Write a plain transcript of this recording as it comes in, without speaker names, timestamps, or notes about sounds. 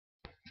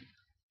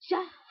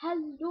Ja,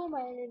 hallo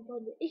meine lieben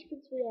Freunde, ich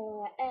bin's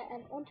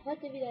wieder, und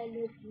heute wieder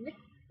mit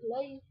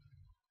Play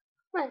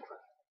Minecraft.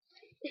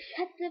 Ich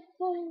hatte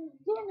vorhin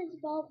so eine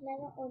super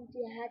Aufnahme und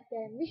die hat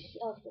er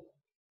nicht aufgenommen.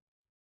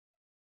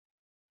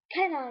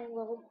 Keine Ahnung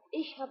warum.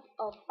 Ich habe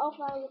auf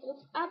Aufnahme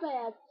gedrückt, aber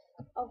er hat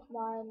auf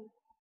meinem,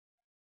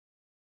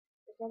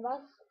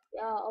 was?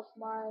 Ja, auf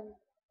meinem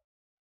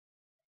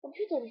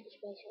Computer nicht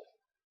gespeichert.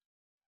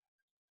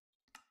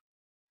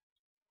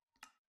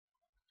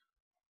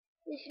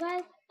 Ich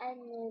weiß,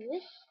 eine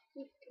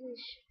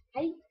richtig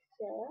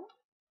Scheiße,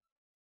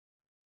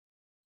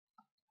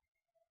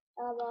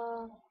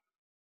 aber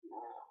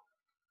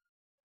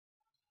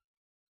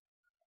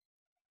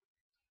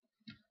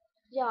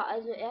ja,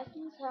 also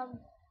erstens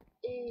habe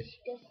ich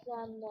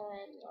gestern eine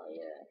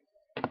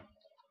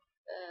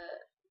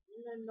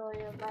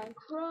neue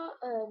Minecraft,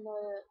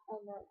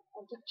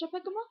 ein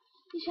Texture gemacht.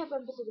 Ich habe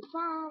ein bisschen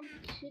gefarmt.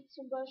 Hier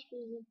zum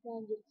Beispiel sieht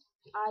man jetzt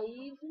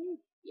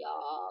Eisen.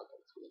 Ja,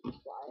 ganz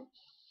wenig Fall.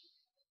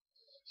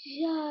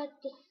 Ja,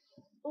 das,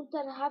 und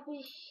dann habe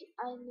ich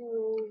eine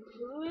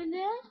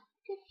Höhle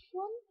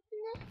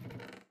gefunden.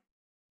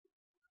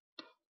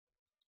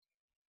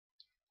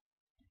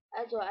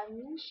 Also ein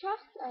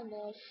Minenschacht,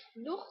 eine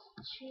Schlucht.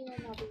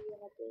 Schienen habe ich hier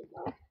natürlich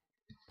auch.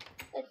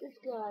 Es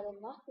ist gerade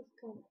Nacht, das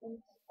kann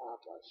uns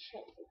aber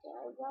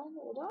scheißegal sein,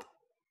 oder?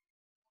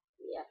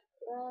 Ja,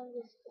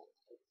 das kann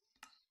ich.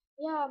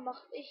 Ja,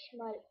 mach ich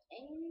mal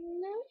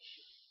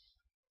Englisch.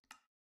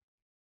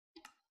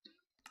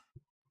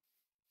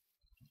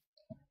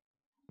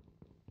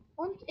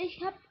 Und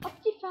ich hab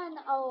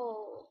Optifine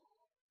auch.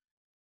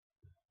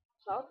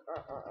 Schaut.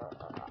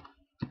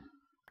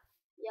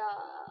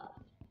 Ja.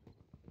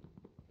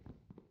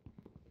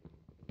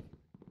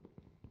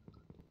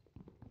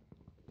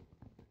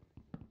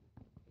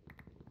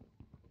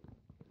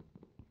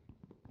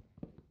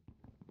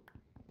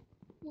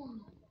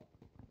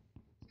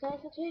 Das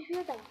ist natürlich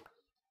wieder da.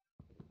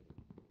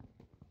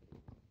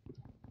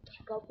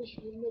 Ich glaube, ich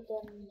will mir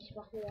dann,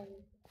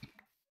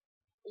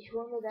 ich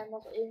hole mir dann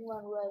noch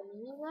irgendwann Royal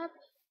Minimap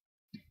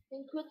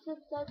in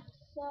kurzer Zeit.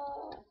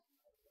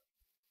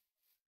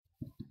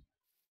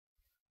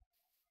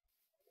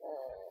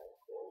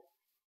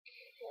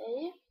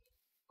 Okay.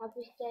 Habe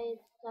ich da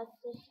jetzt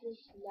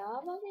tatsächlich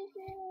Lava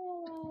gesehen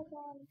oder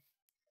dann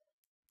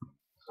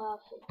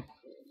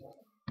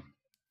Grafikfehler?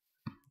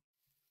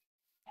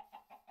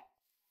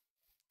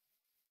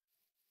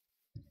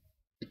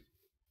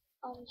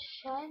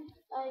 Anscheinend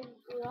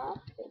ein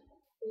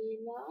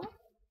Grafikfehler.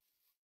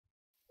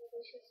 Habe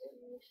ich es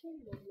irgendwie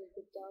schon lange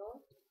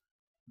gedauert.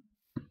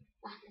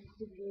 Ach, das ist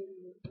die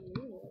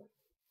blöde.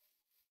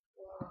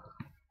 Wow.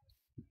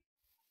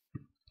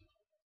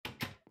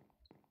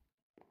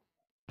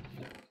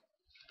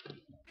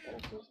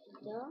 Was ist denn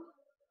da?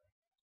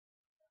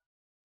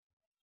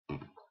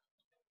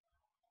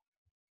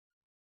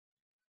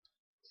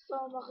 So,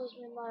 mache ich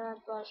mir mal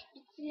ein paar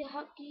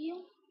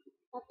Spitzi-Hacki.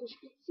 Hacke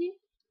Spitzi.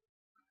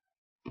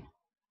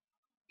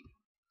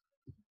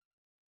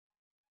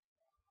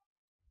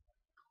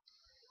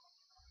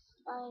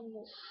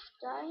 Eine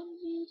Stein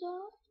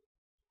wieder.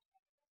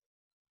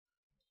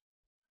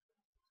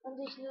 Und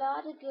ich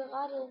lade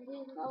gerade in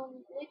diesem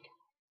Augenblick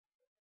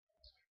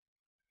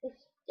das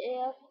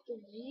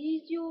erste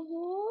Video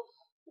hoch.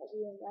 Also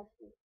den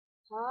ersten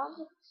Part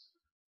des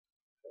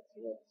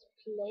Let's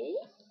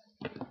Plays.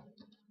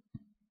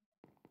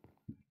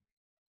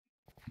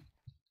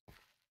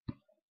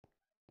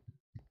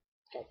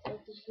 Jetzt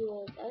sollte ich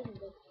wieder das Eisen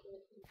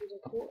wechseln und wieder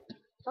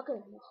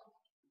Fackeln machen.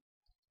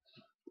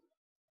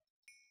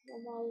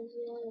 Normal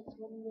hier, jetzt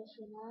wollen wir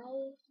schon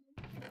Eisen.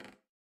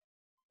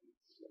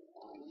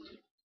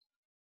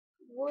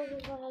 Wo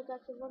ist meine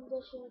ganze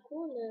wunderschöne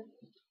Kohle?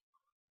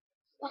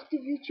 Ach,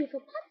 die Video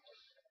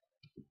verpasst.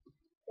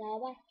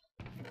 Sauber.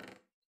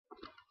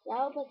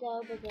 Sauber.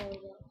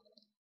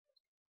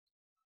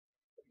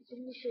 Das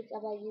finde ich jetzt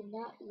aber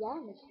ja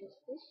nicht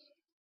lustig.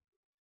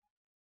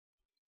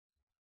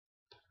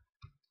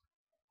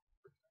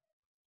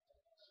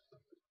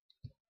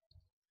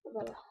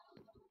 Aber ja.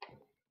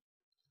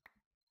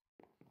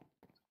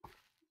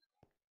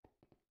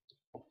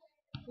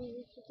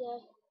 Wie sieht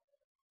das?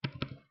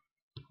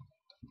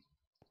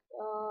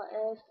 Ja,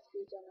 11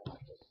 geht ja noch.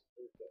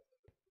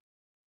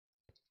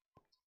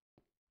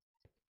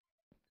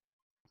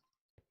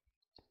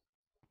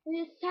 Und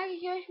jetzt zeige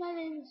ich euch mal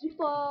den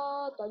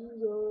Super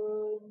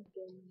Dungeon.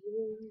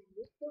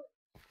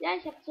 Ja,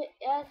 ich habe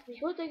zuerst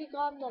mich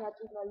runtergegraben, dann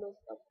hatte ich mal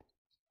Lust auf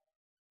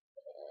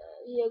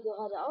hier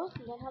geradeaus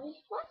und dann habe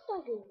ich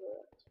Wasser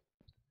gehört.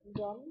 Und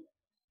dann,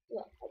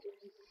 ja, also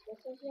dieses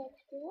Wasser hier habe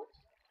ich gehört.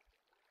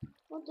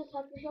 Und das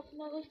hat mich auf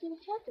eine richtige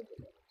Fährte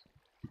gebracht.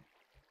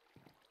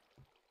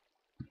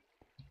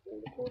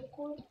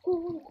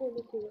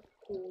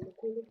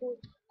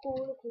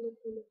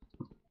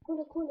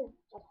 Kohle.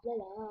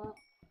 Abdella.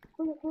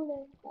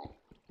 Kohle. Nein.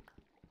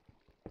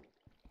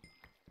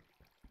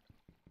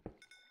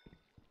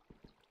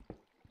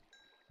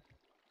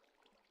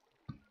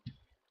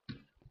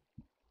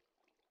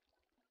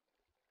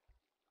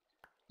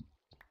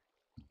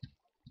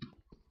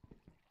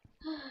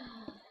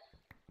 Au.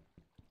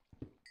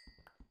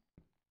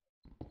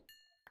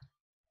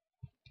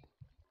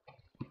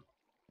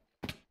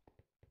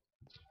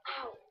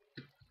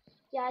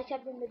 Ja, ich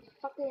habe ihn mit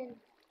Fackeln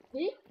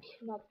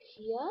Weg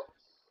markiert.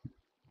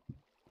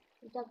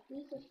 Und auf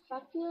diese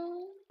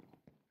Fackel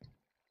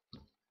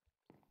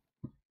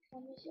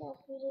kann ich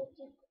auch wieder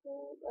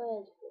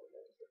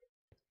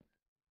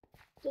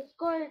das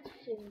Gold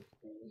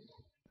finden.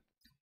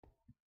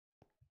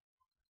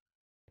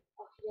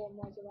 Ach, wieder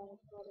immer so meine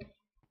Frage.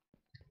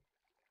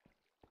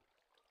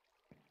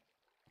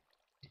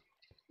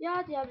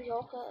 Ja, die habe ich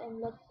auch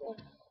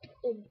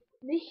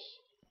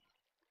nicht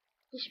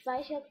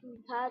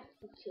gespeicherten Part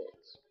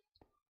gekillt.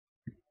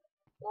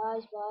 Ja,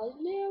 ich weiß,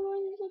 nee,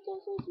 aber das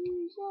ist so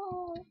süß.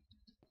 Oh.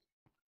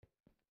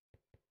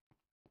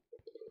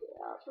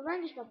 Ja, für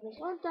meinen Geschmack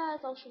nicht. Und da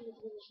ist auch schon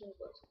das richtig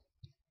gut.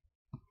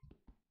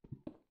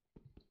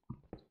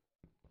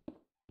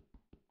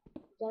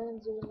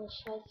 Dann so eine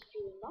scheiß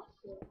viel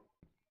Masse.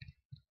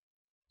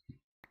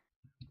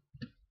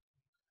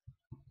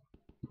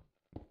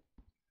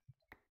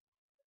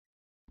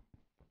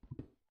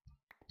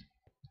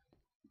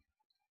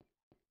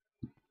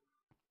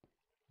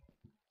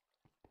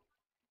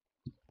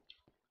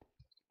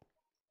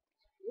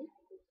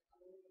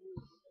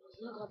 Das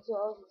sah gerade so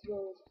aus, als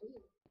wäre es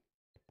gut.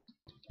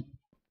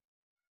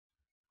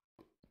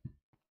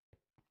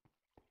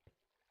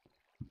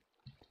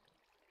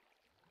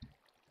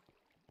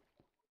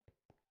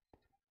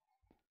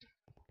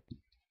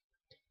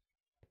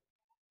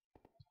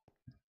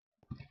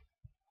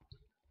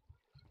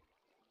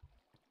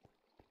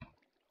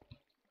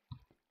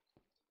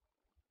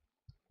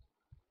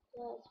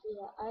 Da ist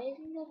wieder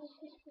Eisen, das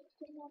ich nicht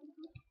mitgenommen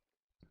habe.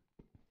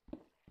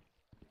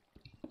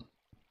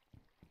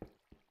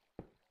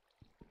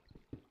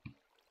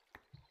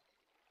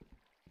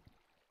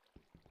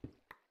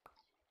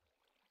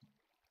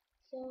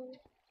 So.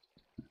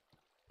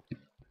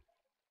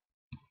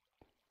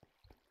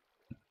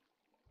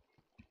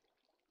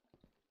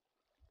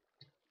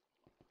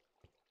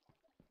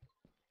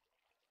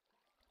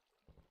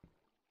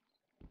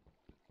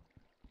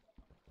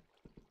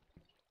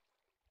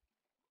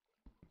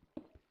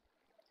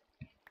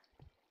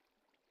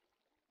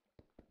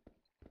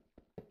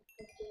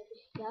 Und hier habe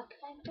ich gar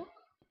keinen Bock.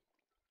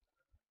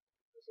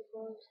 Also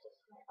baue ich das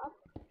mal ab.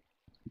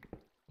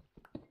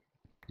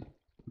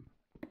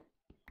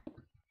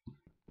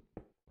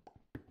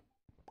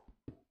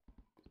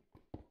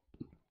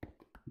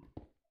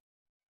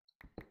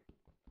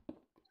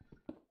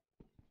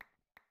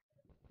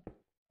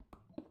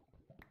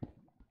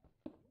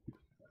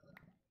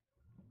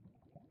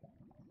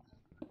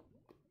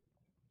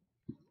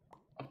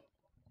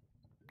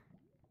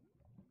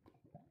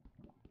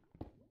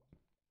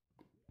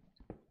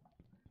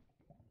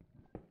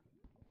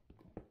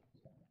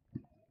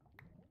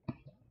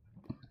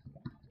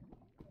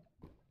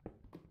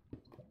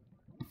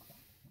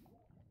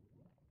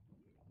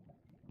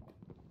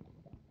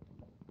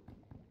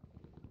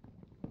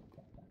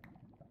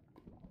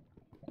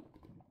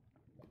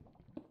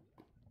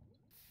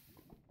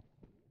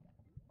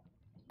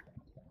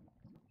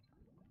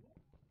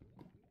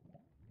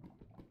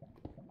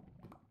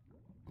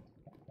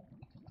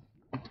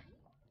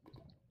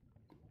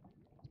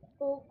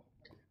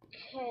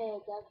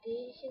 Okay, da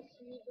gehe ich jetzt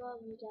lieber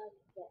wieder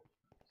weg.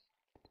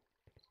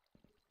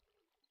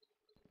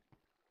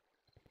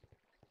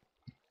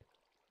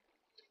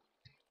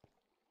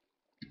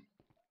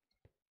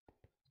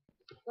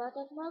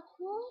 Wartet mal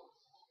kurz.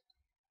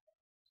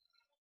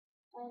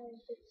 41%.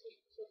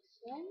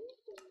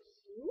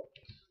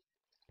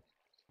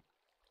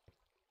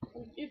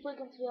 Und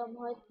übrigens, wir haben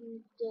heute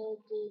den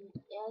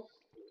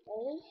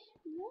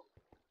 1.11.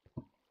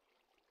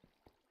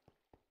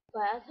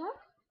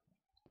 Feiertag.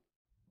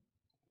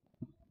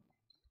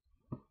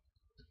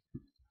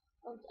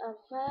 Und am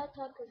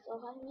Feiertag ist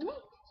auch ein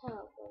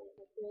Lecktag, weil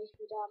natürlich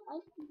wieder am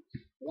meisten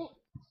leckt.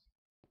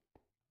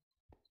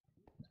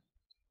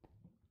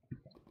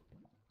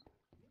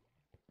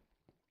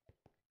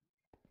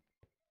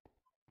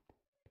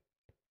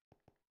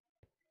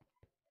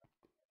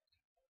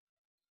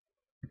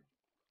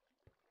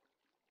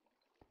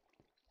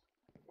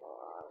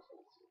 Boah, das ist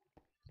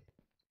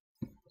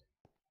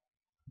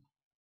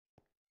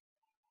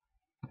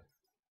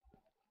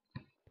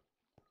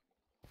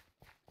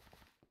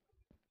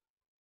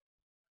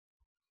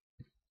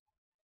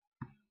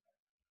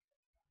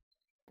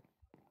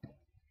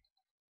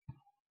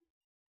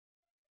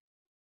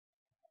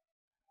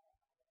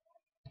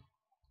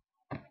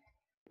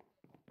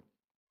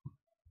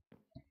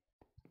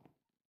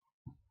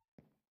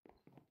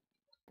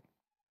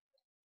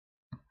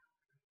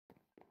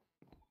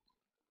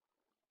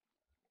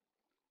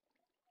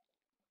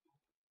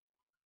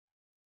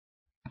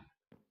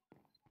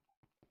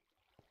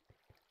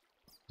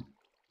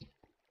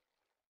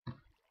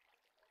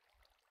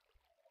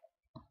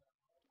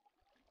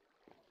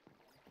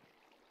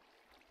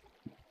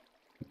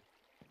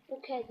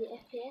okay, die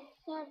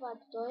FPS-Zahl war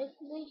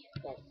deutlich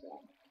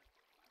besser.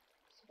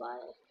 2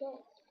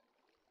 FPS.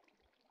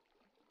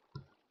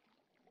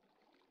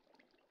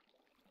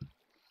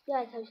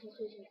 Ja, jetzt habe ich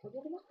natürlich ein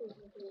Foto gemacht, das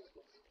ist natürlich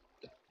das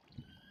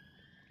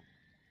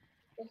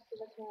Beste,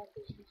 was man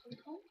natürlich machen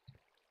kann.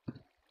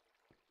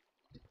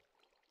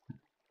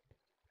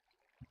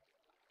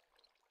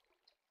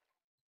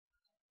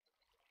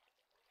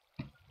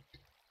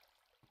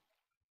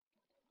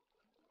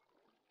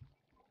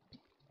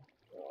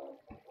 Ja,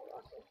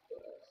 was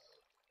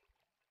FPS.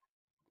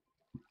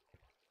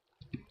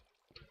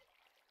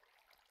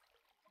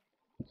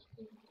 Ich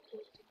bin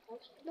natürlich den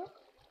falschen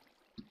Block.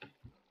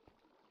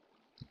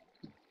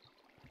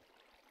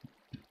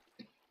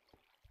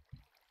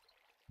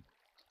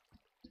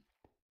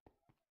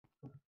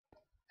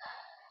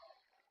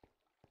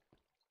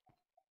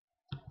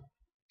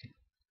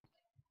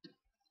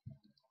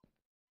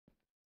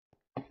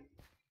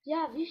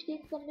 Ja, wie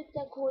steht's denn mit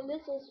der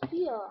Colossus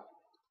 4?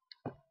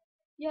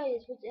 Ja,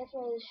 jetzt wird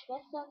erstmal das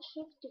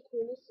Schwesternschiff, die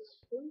Colossus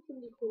 5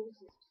 und die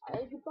Colossus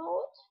 3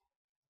 gebaut.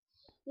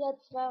 Ja,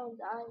 2 und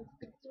 1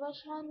 gibt es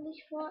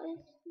wahrscheinlich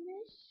vorerst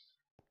nicht.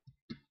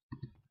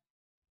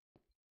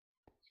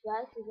 Ich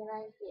weiß, die sind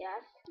eigentlich die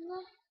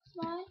ersten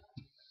zwei,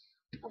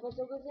 aber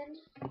so gesehen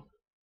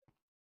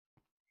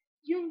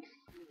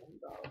jüngsten im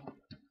Bau.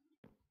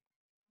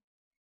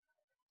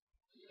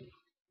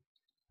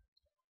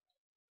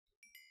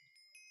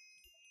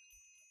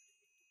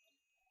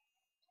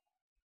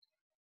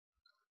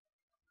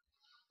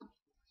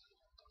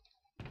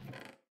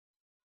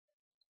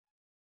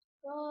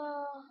 So,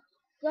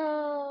 so.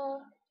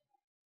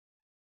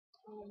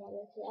 Aber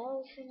das ist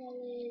auch schon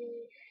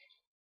erledigt.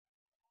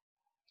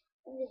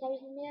 Und jetzt habe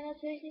ich mir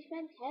natürlich nicht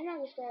meinen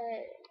Timer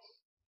gestellt.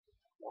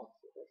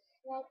 Das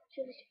ist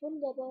natürlich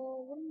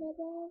wunderbar,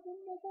 wunderbar,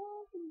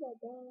 wunderbar,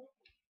 wunderbar.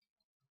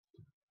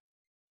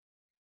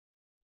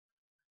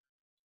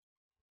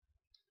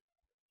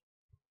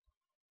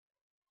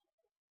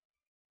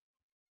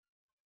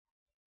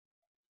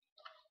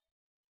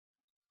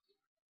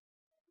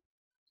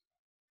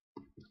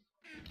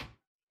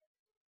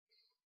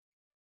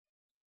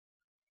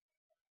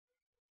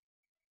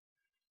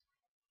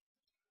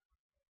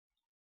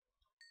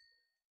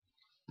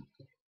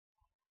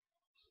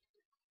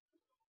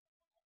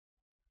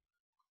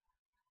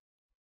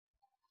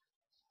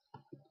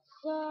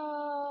 So.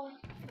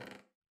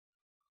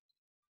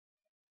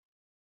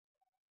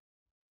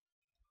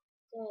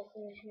 So, jetzt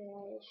nehme ich mir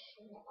mal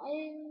schon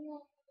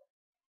ein.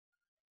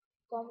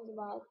 Kommen Sie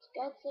mal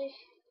geizig.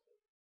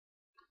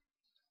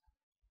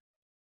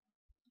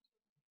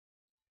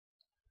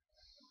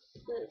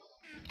 Das ist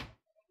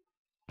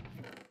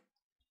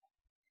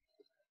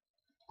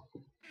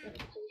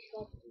natürlich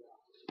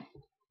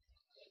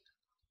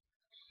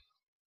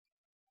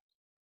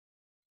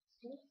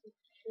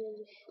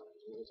natürlich schon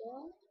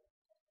wieder.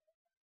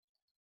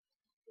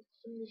 Das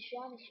finde ich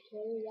ja nicht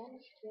toll, ja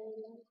nicht toll,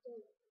 ja nicht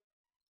toll.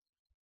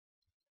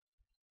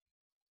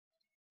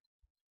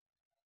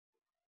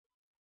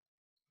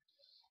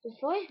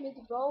 Bevor ich mir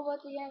die baue,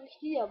 wollte ich eigentlich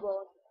die ja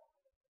bauen.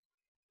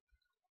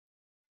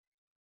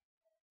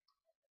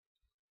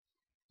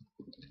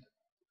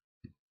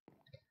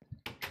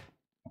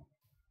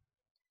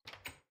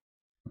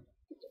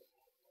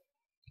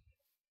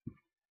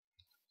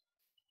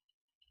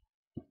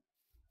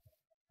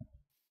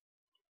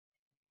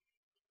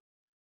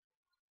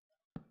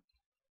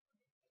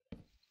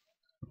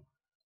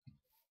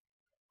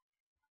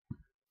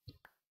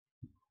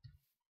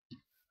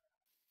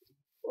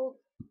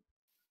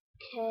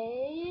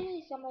 Okay,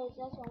 ich sammle jetzt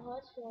erstmal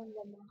Holz für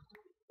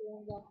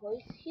unser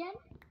Häuschen.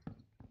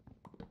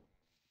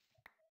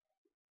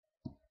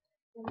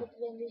 Damit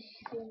wir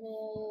nicht so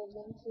eine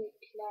winzig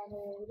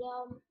kleine Hütte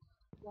haben,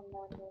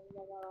 sondern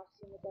dann auch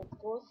so eine ganz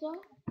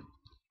große.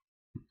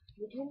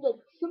 Mit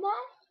 100 Zimmer.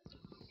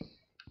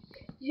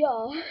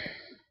 Ja,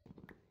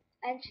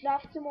 ein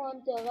Schlafzimmer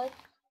und der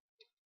Rest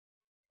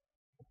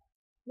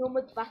nur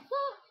mit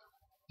Wasser.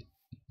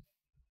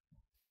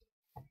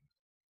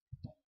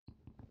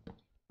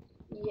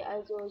 Nee,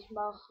 also ich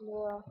mache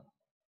mir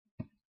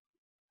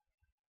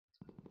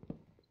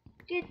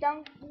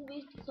Gedanken, wie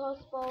ich das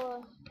Haus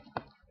baue.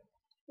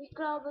 Ich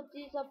glaube,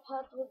 dieser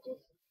Part wird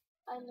jetzt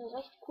ein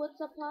recht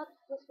kurzer Part,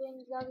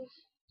 deswegen sage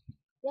ich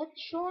jetzt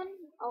schon,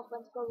 auch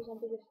wenn es glaube ich ein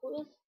bisschen früh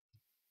ist.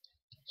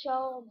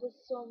 Ciao und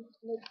bis zum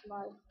nächsten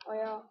Mal.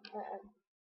 Euer RM.